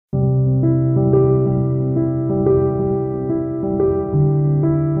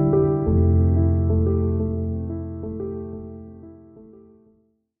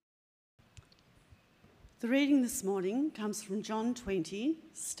this morning comes from John 20,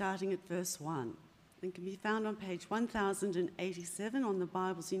 starting at verse 1. It can be found on page 1087 on the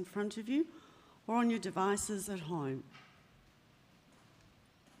Bibles in front of you or on your devices at home.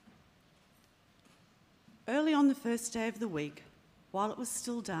 Early on the first day of the week, while it was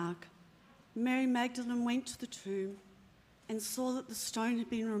still dark, Mary Magdalene went to the tomb and saw that the stone had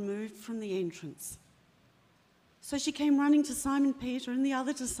been removed from the entrance. So she came running to Simon Peter and the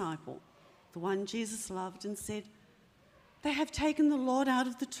other disciple, the one Jesus loved, and said, "They have taken the Lord out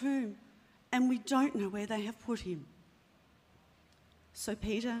of the tomb, and we don't know where they have put him." So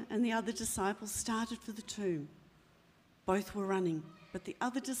Peter and the other disciple started for the tomb. Both were running, but the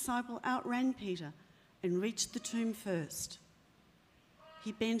other disciple outran Peter and reached the tomb first.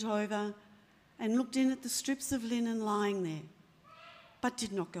 He bent over and looked in at the strips of linen lying there, but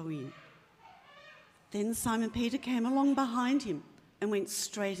did not go in. Then Simon Peter came along behind him and went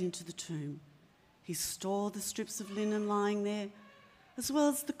straight into the tomb. He saw the strips of linen lying there, as well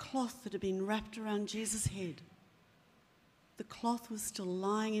as the cloth that had been wrapped around Jesus' head. The cloth was still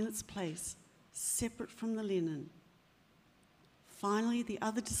lying in its place, separate from the linen. Finally, the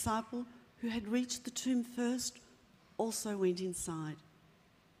other disciple, who had reached the tomb first, also went inside.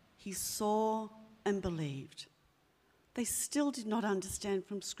 He saw and believed. They still did not understand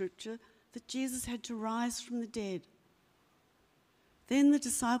from Scripture that Jesus had to rise from the dead. Then the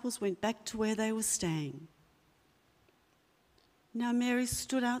disciples went back to where they were staying. Now Mary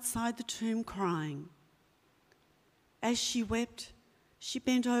stood outside the tomb crying. As she wept, she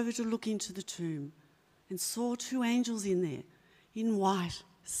bent over to look into the tomb and saw two angels in there, in white,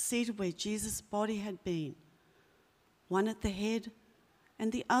 seated where Jesus' body had been, one at the head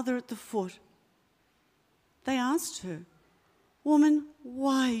and the other at the foot. They asked her, "Woman,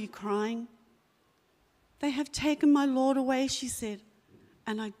 why are you crying?" "They have taken my Lord away," she said,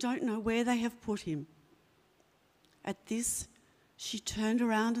 "and I don't know where they have put him." At this, she turned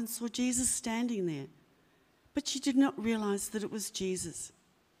around and saw Jesus standing there, but she did not realize that it was Jesus.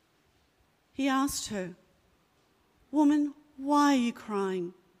 He asked her, "Woman, why are you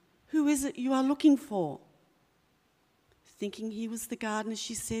crying? Who is it you are looking for?" Thinking he was the gardener,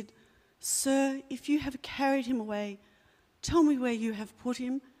 she said, "Sir, if you have carried him away, tell me where you have put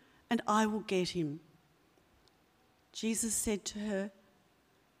him, and I will get him." Jesus said to her,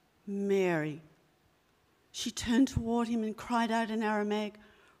 "Mary." She turned toward him and cried out in Aramaic,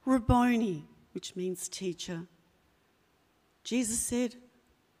 "Rabboni," which means teacher. Jesus said,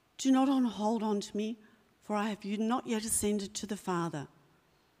 "Do not hold on to me, for I have not yet ascended to the Father.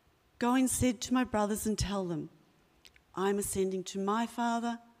 Go instead to my brothers and tell them, I am ascending to my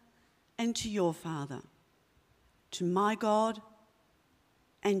Father and to your Father, to my God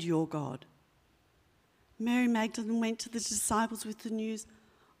and your God." Mary Magdalene went to the disciples with the news,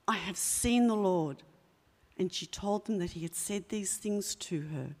 "I have seen the Lord," and she told them that he had said these things to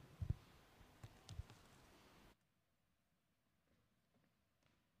her.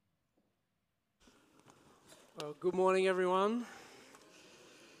 Well, good morning, everyone.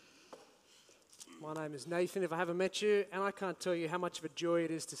 My name is Nathan, if I haven't met you, and I can't tell you how much of a joy it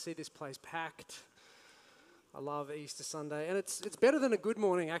is to see this place packed. I love Easter Sunday, and it's better than a good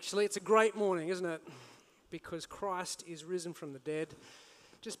morning, actually. It's a great morning, isn't it? Because Christ is risen from the dead.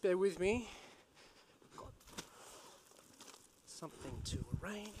 Just bear with me. I've got something to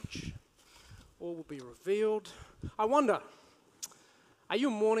arrange. All will be revealed. I wonder, are you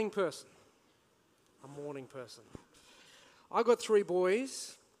a morning person? A morning person. I've got three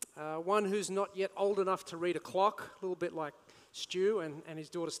boys. One who's not yet old enough to read a clock, a little bit like Stu and his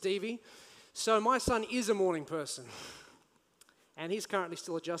daughter Stevie. So my son is a morning person. And he's currently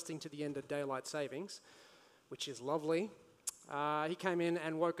still adjusting to the end of daylight savings, which is lovely. He came in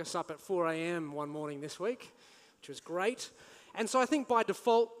and woke us up at 4 a.m. one morning this week, which was great. And so I think by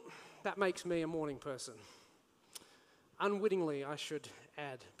default, that makes me a morning person. Unwittingly, I should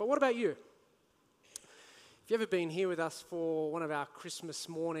add. But what about you? If you've ever been here with us for one of our Christmas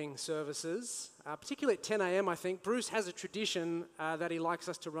morning services, particularly at 10 a.m, I think, Bruce has a tradition that he likes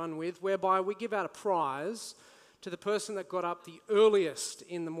us to run with, whereby we give out a prize to the person that got up the earliest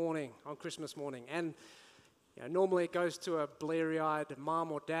in the morning on Christmas morning. And normally it goes to a bleary-eyed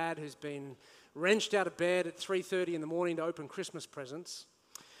mum or dad who's been wrenched out of bed at 3:30 in the morning to open Christmas presents.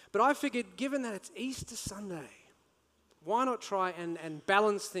 But I figured, given that it's Easter Sunday, why not try and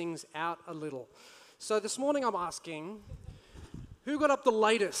balance things out a little? So this morning I'm asking, who got up the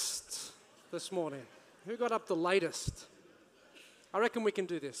latest this morning? Who got up the latest? I reckon we can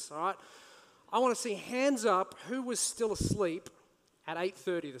do this, all right? I want to see hands up who was still asleep at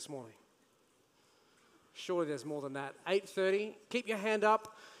 8:30 this morning. Surely there's more than that. 8:30, keep your hand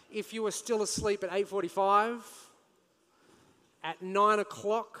up. if you were still asleep at 8:45, at 9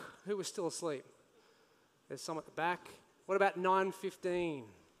 o'clock, who was still asleep? There's some at the back. What about 9:15?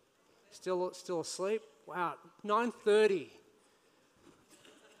 Still asleep? Wow, 9:30.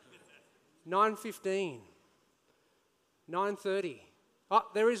 9:15. 9:30. Oh,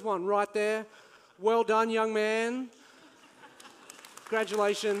 there is one right there. Well done, young man.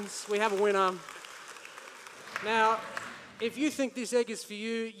 Congratulations, we have a winner. Now, if you think this egg is for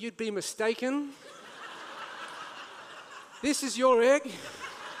you, you'd be mistaken. This is your egg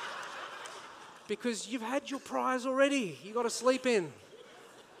because you've had your prize already. You got to sleep in.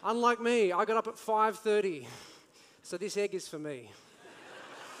 Unlike me, I got up at 5:30, so this egg is for me.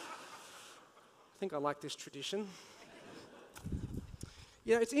 I think I like this tradition.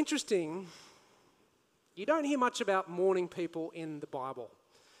 You know, it's interesting. You don't hear much about morning people in the Bible,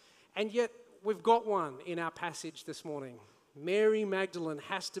 and yet we've got one in our passage this morning. Mary Magdalene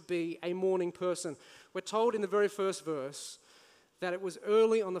has to be a morning person. We're told in the very first verse that it was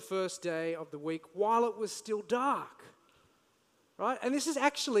early on the first day of the week while it was still dark. Right? And this is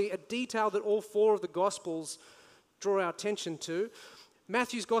actually a detail that all four of the Gospels draw our attention to.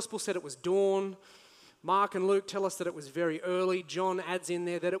 Matthew's Gospel said it was dawn. Mark and Luke tell us that it was very early. John adds in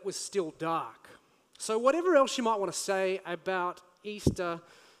there that it was still dark. So whatever else you might want to say about Easter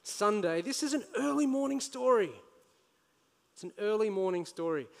Sunday, this is an early morning story. It's an early morning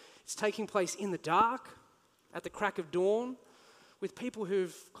story. It's taking place in the dark, at the crack of dawn, with people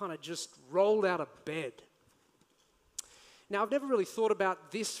who've kind of just rolled out of bed. Now, I've never really thought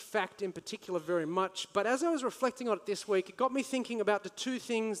about this fact in particular very much, but as I was reflecting on it this week, it got me thinking about the two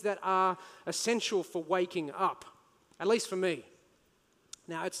things that are essential for waking up, at least for me.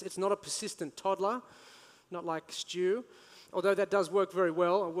 Now, it's not a persistent toddler, not like Stu, although that does work very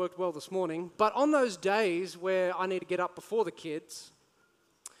well. It worked well this morning. But on those days where I need to get up before the kids,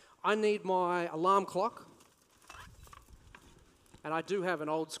 I need my alarm clock, and I do have an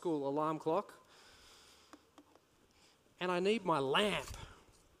old school alarm clock. And I need my lamp,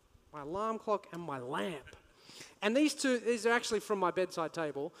 my alarm clock and my lamp. And these are actually from my bedside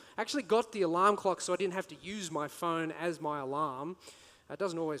table. I actually got the alarm clock so I didn't have to use my phone as my alarm. It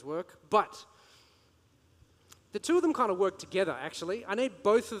doesn't always work, but the two of them kind of work together, actually. I need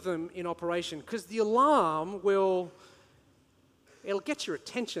both of them in operation because the alarm it'll get your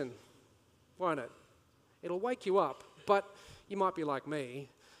attention, won't it? It'll wake you up, but you might be like me.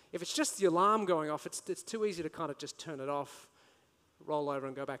 If it's just the alarm going off, it's too easy to kind of just turn it off, roll over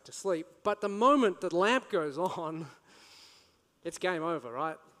and go back to sleep. But the moment the lamp goes on, it's game over,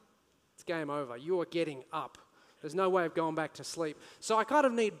 right? It's game over. You are getting up. There's no way of going back to sleep. So I kind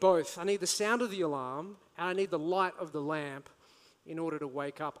of need both. I need the sound of the alarm and I need the light of the lamp in order to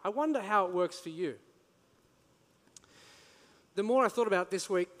wake up. I wonder how it works for you. The more I thought about it this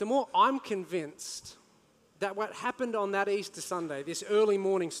week, the more I'm convinced that what happened on that Easter Sunday, this early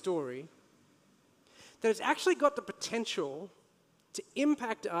morning story, that it's actually got the potential to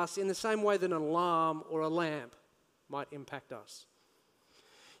impact us in the same way that an alarm or a lamp might impact us.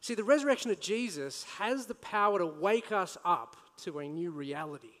 See, the resurrection of Jesus has the power to wake us up to a new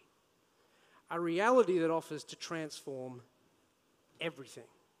reality, a reality that offers to transform everything.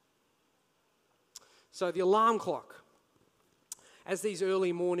 So the alarm clock. As these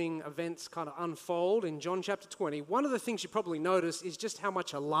early morning events kind of unfold in John chapter 20, one of the things you probably notice is just how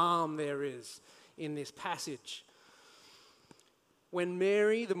much alarm there is in this passage. When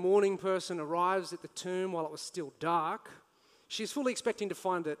Mary, the morning person, arrives at the tomb while it was still dark, she's fully expecting to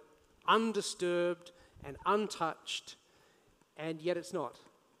find it undisturbed and untouched, and yet it's not.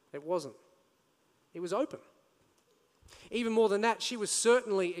 It wasn't. It was open. Even more than that, she was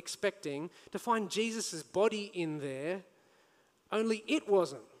certainly expecting to find Jesus' body in there, only it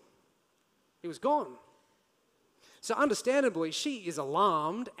wasn't. It was gone. So understandably, she is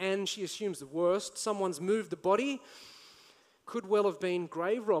alarmed and she assumes the worst. Someone's moved the body. Could well have been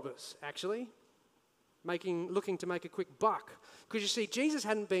grave robbers, actually, looking to make a quick buck. Because you see, Jesus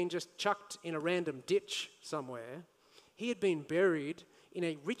hadn't been just chucked in a random ditch somewhere. He had been buried in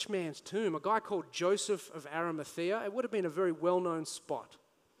a rich man's tomb, a guy called Joseph of Arimathea. It would have been a very well-known spot.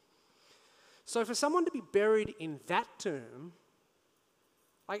 So for someone to be buried in that tomb,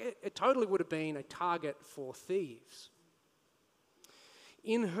 it totally would have been a target for thieves.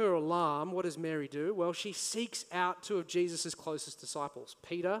 In her alarm, what does Mary do? Well, she seeks out two of Jesus' closest disciples,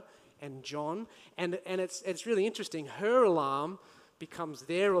 Peter and John. And it's really interesting. Her alarm becomes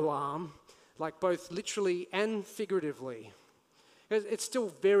their alarm, like both literally and figuratively. It's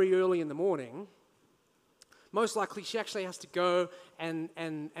still very early in the morning, Most likely she actually has to go and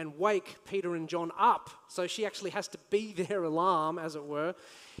wake Peter and John up. So she actually has to be their alarm, as it were.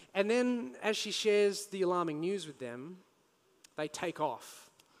 And then as she shares the alarming news with them, they take off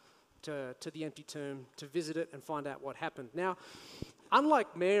to the empty tomb to visit it and find out what happened. Now,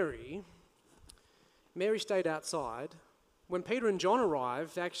 unlike Mary stayed outside. When Peter and John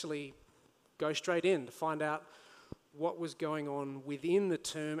arrive, they actually go straight in to find out what was going on within the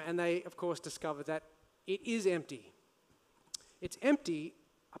tomb, and they, of course, discover that it is empty. It's empty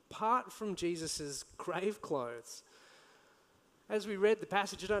apart from Jesus' grave clothes. As we read the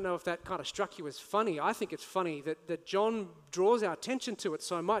passage, I don't know if that kind of struck you as funny. I think it's funny that John draws our attention to it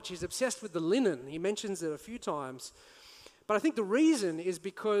so much. He's obsessed with the linen. He mentions it a few times. But I think the reason is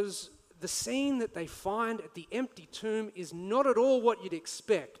because the scene that they find at the empty tomb is not at all what you'd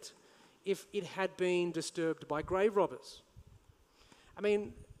expect if it had been disturbed by grave robbers. I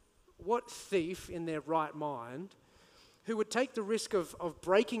mean, what thief in their right mind who would take the risk of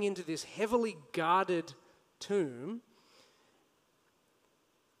breaking into this heavily guarded tomb,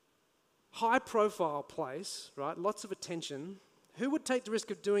 high-profile place, right? Lots of attention. Who would take the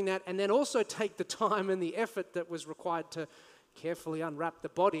risk of doing that and then also take the time and the effort that was required to carefully unwrap the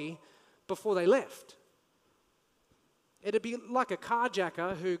body before they left? It'd be like a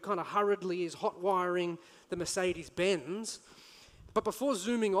carjacker who kind of hurriedly is hot wiring the Mercedes-Benz, but before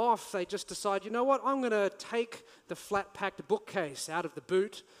zooming off, they just decide, you know what, I'm going to take the flat-packed bookcase out of the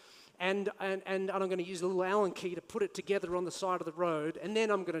boot and I'm going to use a little Allen key to put it together on the side of the road, and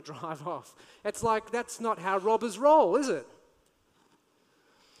then I'm going to drive off. It's like, that's not how robbers roll, is it?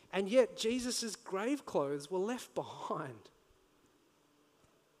 And yet, Jesus' grave clothes were left behind.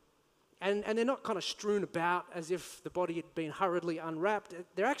 And they're not kind of strewn about as if the body had been hurriedly unwrapped.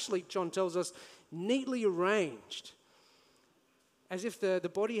 They're actually, John tells us, neatly arranged, as if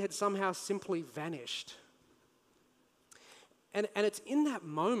the body had somehow simply vanished. And it's in that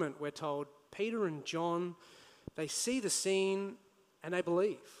moment, we're told, Peter and John, they see the scene and they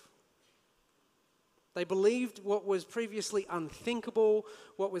believe. They believed what was previously unthinkable,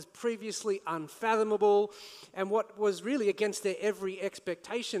 what was previously unfathomable, and what was really against their every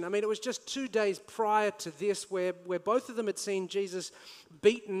expectation. I mean, it was just 2 days prior to this where both of them had seen Jesus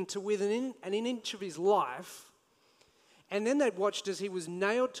beaten to within an inch of his life, and then they'd watched as he was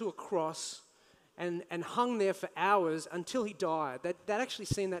nailed to a cross and hung there for hours until he died. They'd actually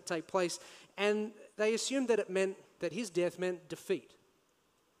seen that take place, and they assumed that it meant that his death meant defeat,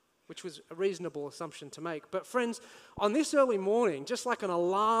 which was a reasonable assumption to make. But friends, on this early morning, just like an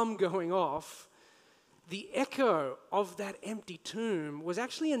alarm going off, the echo of that empty tomb was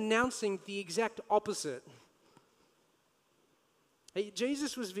actually announcing the exact opposite.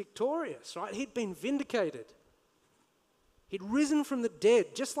 Jesus was victorious, right? He'd been vindicated. He'd risen from the dead,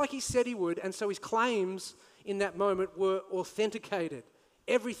 just like he said he would, and so his claims in that moment were authenticated.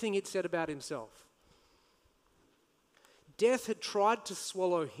 Everything he'd said about himself. Death had tried to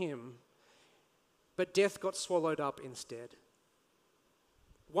swallow him, but death got swallowed up instead.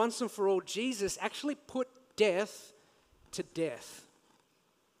 Once and for all, Jesus actually put death to death.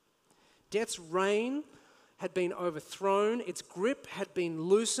 Death's reign had been overthrown, its grip had been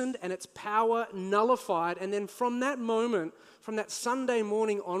loosened, and its power nullified. And then from that moment, from that Sunday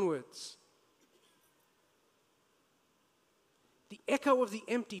morning onwards, the echo of the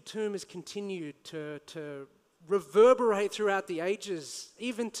empty tomb has continued to reverberate throughout the ages,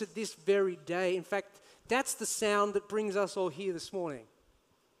 even to this very day. In fact, that's the sound that brings us all here this morning.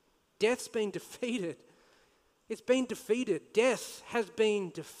 Death's been defeated. It's been defeated. Death has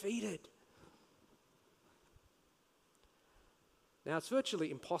been defeated. Now, it's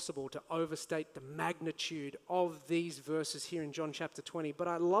virtually impossible to overstate the magnitude of these verses here in John chapter 20, but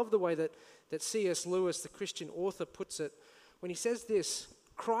I love the way that C.S. Lewis, the Christian author, puts it when he says this: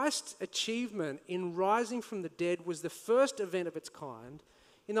 Christ's achievement in rising from the dead was the first event of its kind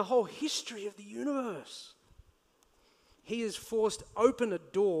in the whole history of the universe. He has forced open a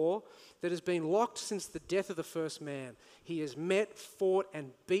door that has been locked since the death of the first man. He has met, fought,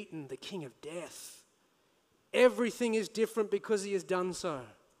 and beaten the king of death. Everything is different because he has done so.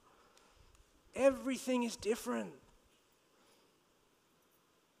 Everything is different.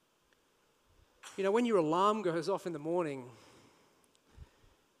 You know, when your alarm goes off in the morning,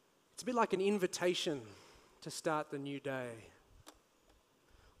 it's a bit like an invitation to start the new day.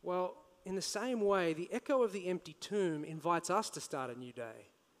 Well, in the same way, the echo of the empty tomb invites us to start a new day,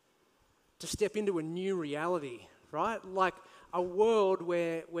 to step into a new reality, right? Like a world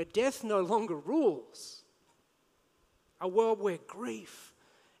where death no longer rules. A world where grief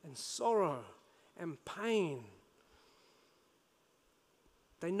and sorrow and pain,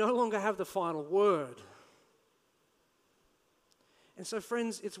 they no longer have the final word. And so,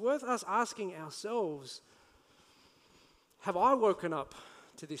 friends, it's worth us asking ourselves, have I woken up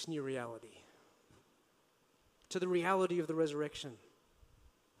to this new reality? To the reality of the resurrection?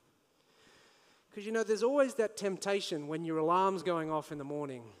 Because, there's always that temptation when your alarm's going off in the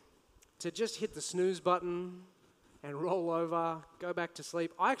morning to just hit the snooze button and roll over, go back to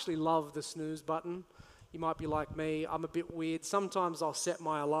sleep. I actually love the snooze button. You might be like me. I'm a bit weird. Sometimes I'll set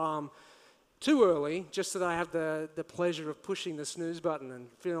my alarm too early just so that I have the pleasure of pushing the snooze button and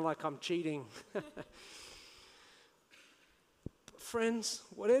feeling like I'm cheating. Friends,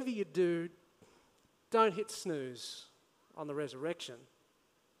 whatever you do, don't hit snooze on the resurrection.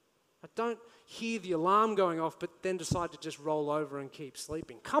 Don't hear the alarm going off but then decide to just roll over and keep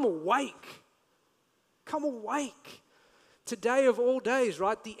sleeping. Come awake. Come awake. Today of all days,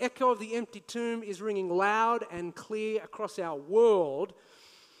 right? The echo of the empty tomb is ringing loud and clear across our world.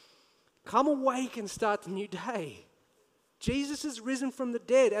 Come awake and start the new day. Jesus has risen from the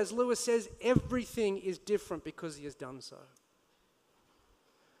dead. As Lewis says, everything is different because he has done so.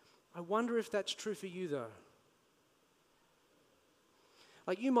 I wonder if that's true for you, though.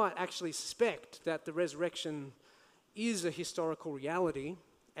 Like, you might actually suspect that the resurrection is a historical reality,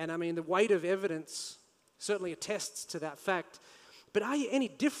 and the weight of evidence certainly attests to that fact. But are you any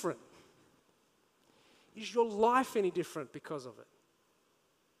different? Is your life any different because of it?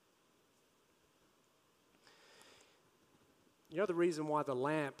 You know the reason why the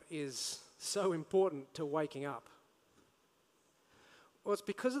lamp is so important to waking up? Well, it's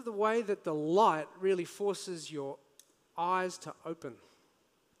because of the way that the light really forces your eyes to open.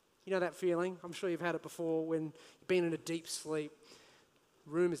 You know that feeling? I'm sure you've had it before when you've been in a deep sleep.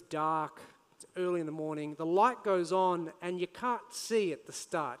 The room is dark. It's early in the morning. The light goes on and you can't see at the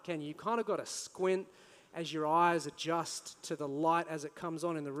start, can you? You kind of got to squint as your eyes adjust to the light as it comes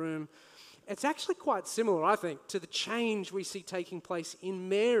on in the room. It's actually quite similar, I think, to the change we see taking place in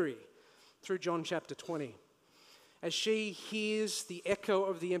Mary through John chapter 20. As she hears the echo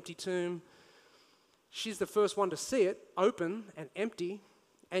of the empty tomb, she's the first one to see it open and empty,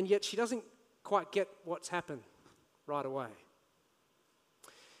 and yet she doesn't quite get what's happened right away.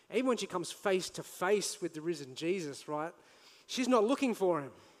 Even when she comes face to face with the risen Jesus, right, she's not looking for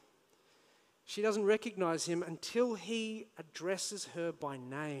him. She doesn't recognize him until he addresses her by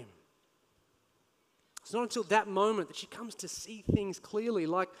name. It's not until that moment that she comes to see things clearly,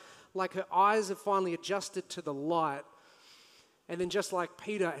 like her eyes have finally adjusted to the light. And then just like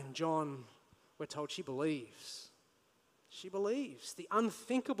Peter and John, we're told she believes. She believes. The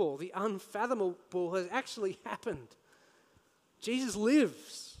unthinkable, the unfathomable has actually happened. Jesus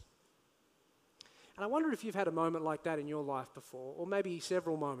lives. And I wonder if you've had a moment like that in your life before, or maybe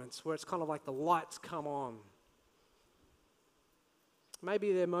several moments where it's kind of like the lights come on.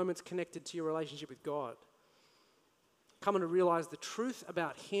 Maybe they're moments connected to your relationship with God. Coming to realize the truth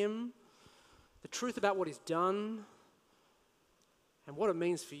about him, the truth about what he's done, and what it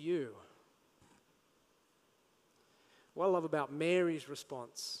means for you. What I love about Mary's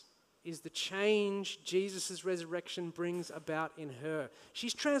response is the change Jesus' resurrection brings about in her.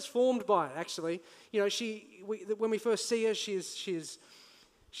 She's transformed by it, actually. When we first see her, she's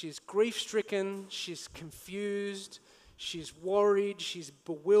grief-stricken, she's confused, she's worried, she's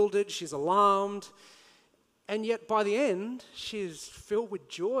bewildered, she's alarmed. And yet by the end, she's filled with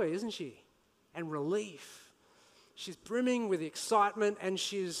joy, isn't she? And relief. She's brimming with excitement, and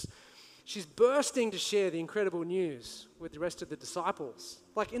she's bursting to share the incredible news with the rest of the disciples.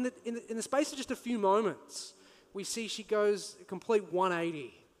 Like in the space of just a few moments, we see she goes a complete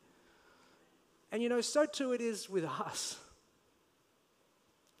 180. And so too it is with us.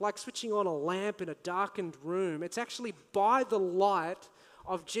 Like switching on a lamp in a darkened room. It's actually by the light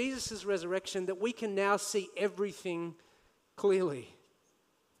of Jesus' resurrection that we can now see everything clearly.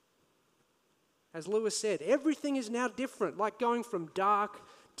 As Lewis said, everything is now different, like going from dark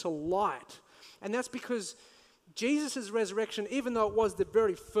to light. And that's because Jesus' resurrection, even though it was the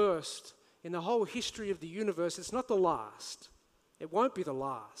very first in the whole history of the universe, it's not the last. It won't be the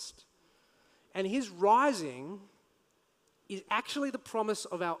last. And his rising is actually the promise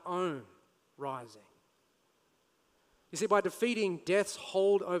of our own rising. You see, by defeating death's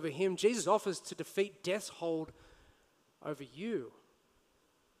hold over him, Jesus offers to defeat death's hold over you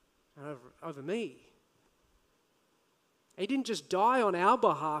and over me. He didn't just die on our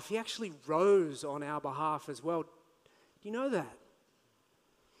behalf, he actually rose on our behalf as well. Do you know that?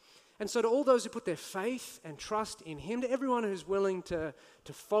 And so to all those who put their faith and trust in him, to everyone who's willing to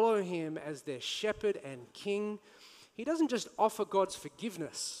follow him as their shepherd and king, he doesn't just offer God's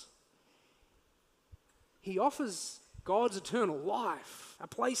forgiveness. He offers God's eternal life, a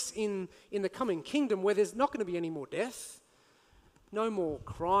place in the coming kingdom where there's not going to be any more death, No more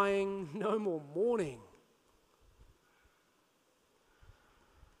crying, no more mourning.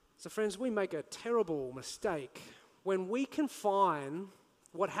 So friends, we make a terrible mistake when we confine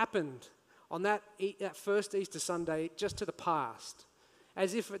what happened on that first Easter Sunday just to the past,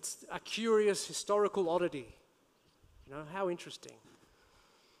 as if it's a curious historical oddity. You know, how interesting.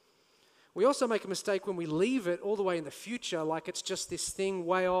 We also make a mistake when we leave it all the way in the future, like it's just this thing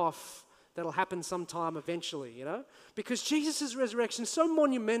way off that'll happen sometime eventually, you know? Because Jesus' resurrection is so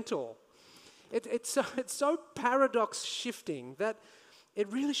monumental. It's so paradox shifting that it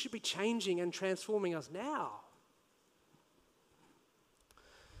really should be changing and transforming us now.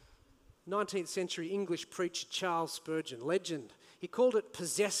 19th century English preacher Charles Spurgeon, legend, he called it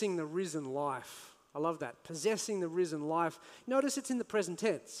possessing the risen life. I love that, possessing the risen life. Notice it's in the present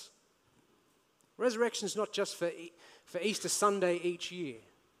tense. Resurrection is not just for Easter Sunday each year.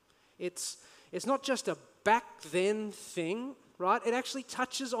 It's not just a back then thing, right? It actually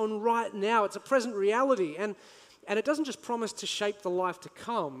touches on right now. It's a present reality. And it doesn't just promise to shape the life to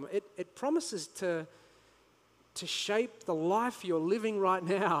come. It promises to shape the life you're living right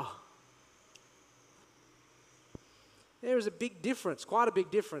now. There is a big difference, quite a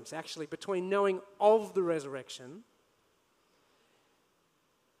big difference actually, between knowing of the resurrection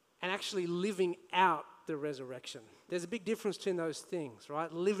and actually living out the resurrection. There's a big difference between those things,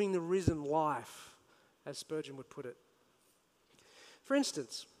 right? Living the risen life, as Spurgeon would put it. For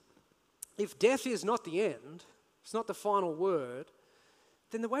instance, if death is not the end, it's not the final word,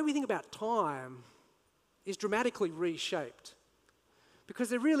 then the way we think about time is dramatically reshaped. Because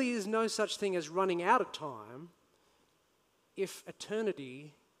there really is no such thing as running out of time if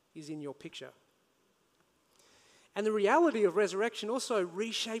eternity is in your picture. And the reality of resurrection also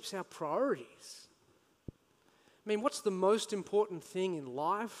reshapes our priorities. I mean, what's the most important thing in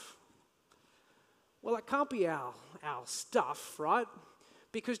life? Well, it can't be our stuff, right?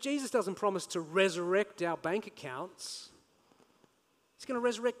 Because Jesus doesn't promise to resurrect our bank accounts. He's going to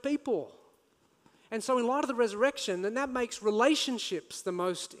resurrect people. And so in light of the resurrection, then that makes relationships the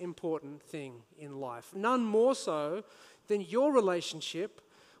most important thing in life. None more so than your relationship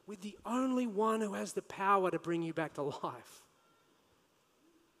with the only one who has the power to bring you back to life.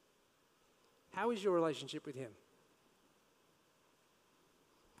 How is your relationship with him?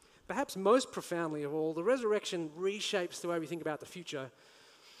 Perhaps most profoundly of all, the resurrection reshapes the way we think about the future.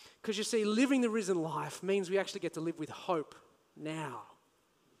 Because you see, living the risen life means we actually get to live with hope now.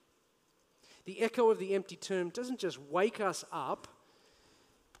 The echo of the empty tomb doesn't just wake us up,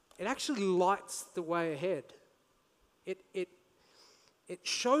 it actually lights the way ahead. It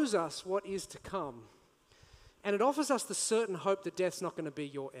shows us what is to come. And it offers us the certain hope that death's not going to be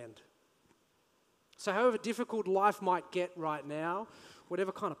your end. So however difficult life might get right now,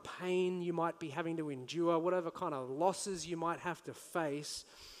 whatever kind of pain you might be having to endure, whatever kind of losses you might have to face,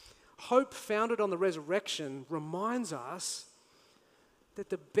 hope founded on the resurrection reminds us that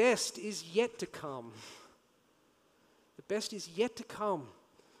the best is yet to come. The best is yet to come.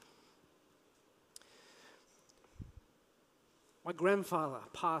 My grandfather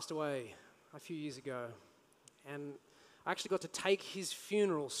passed away a few years ago, and I actually got to take his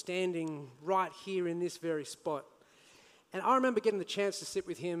funeral standing right here in this very spot. And I remember getting the chance to sit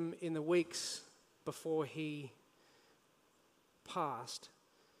with him in the weeks before he passed.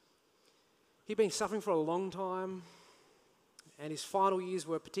 He'd been suffering for a long time, and his final years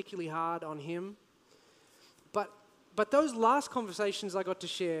were particularly hard on him. But those last conversations I got to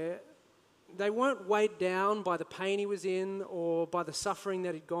share, they weren't weighed down by the pain he was in or by the suffering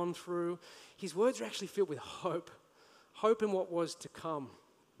that he'd gone through. His words were actually filled with hope in what was to come.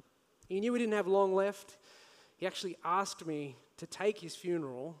 He knew he didn't have long left. He actually asked me to take his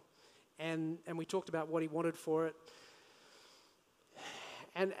funeral, and we talked about what he wanted for it.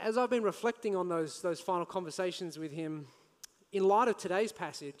 And as I've been reflecting on those final conversations with him, in light of today's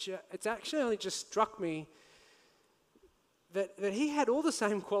passage, it's actually only just struck me that he had all the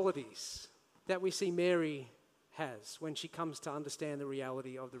same qualities that we see Mary has when she comes to understand the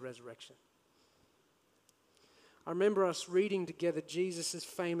reality of the resurrection. I remember us reading together Jesus'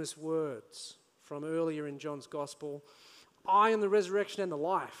 famous words from earlier in John's Gospel. I am the resurrection and the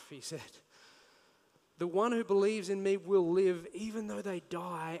life, he said. The one who believes in me will live even though they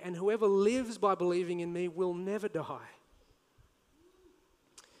die, and whoever lives by believing in me will never die.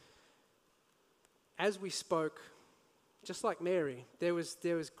 As we spoke, just like Mary, there was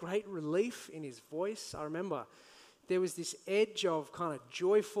great relief in his voice. I remember there was this edge of kind of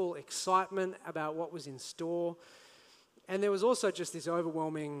joyful excitement about what was in store. And there was also just this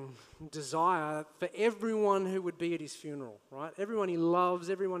overwhelming desire for everyone who would be at his funeral, right? Everyone he loves,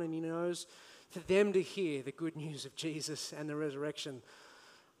 everyone he knows, for them to hear the good news of Jesus and the resurrection.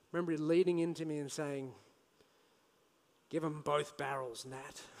 I remember leading into me and saying, give them both barrels,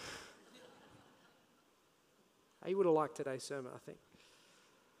 Nat. You would have liked today's sermon, I think.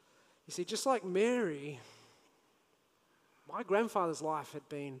 You see, just like Mary, my grandfather's life had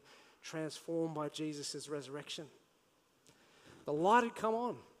been transformed by Jesus' resurrection. The light had come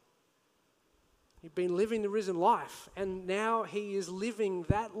on. He'd been living the risen life, and now he is living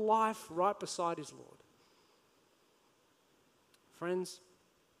that life right beside his Lord. Friends,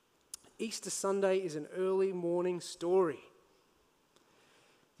 Easter Sunday is an early morning story.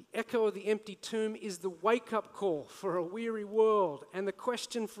 The echo of the empty tomb is the wake-up call for a weary world, and the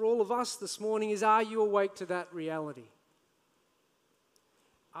question for all of us this morning is, are you awake to that reality?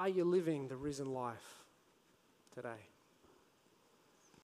 Are you living the risen life today?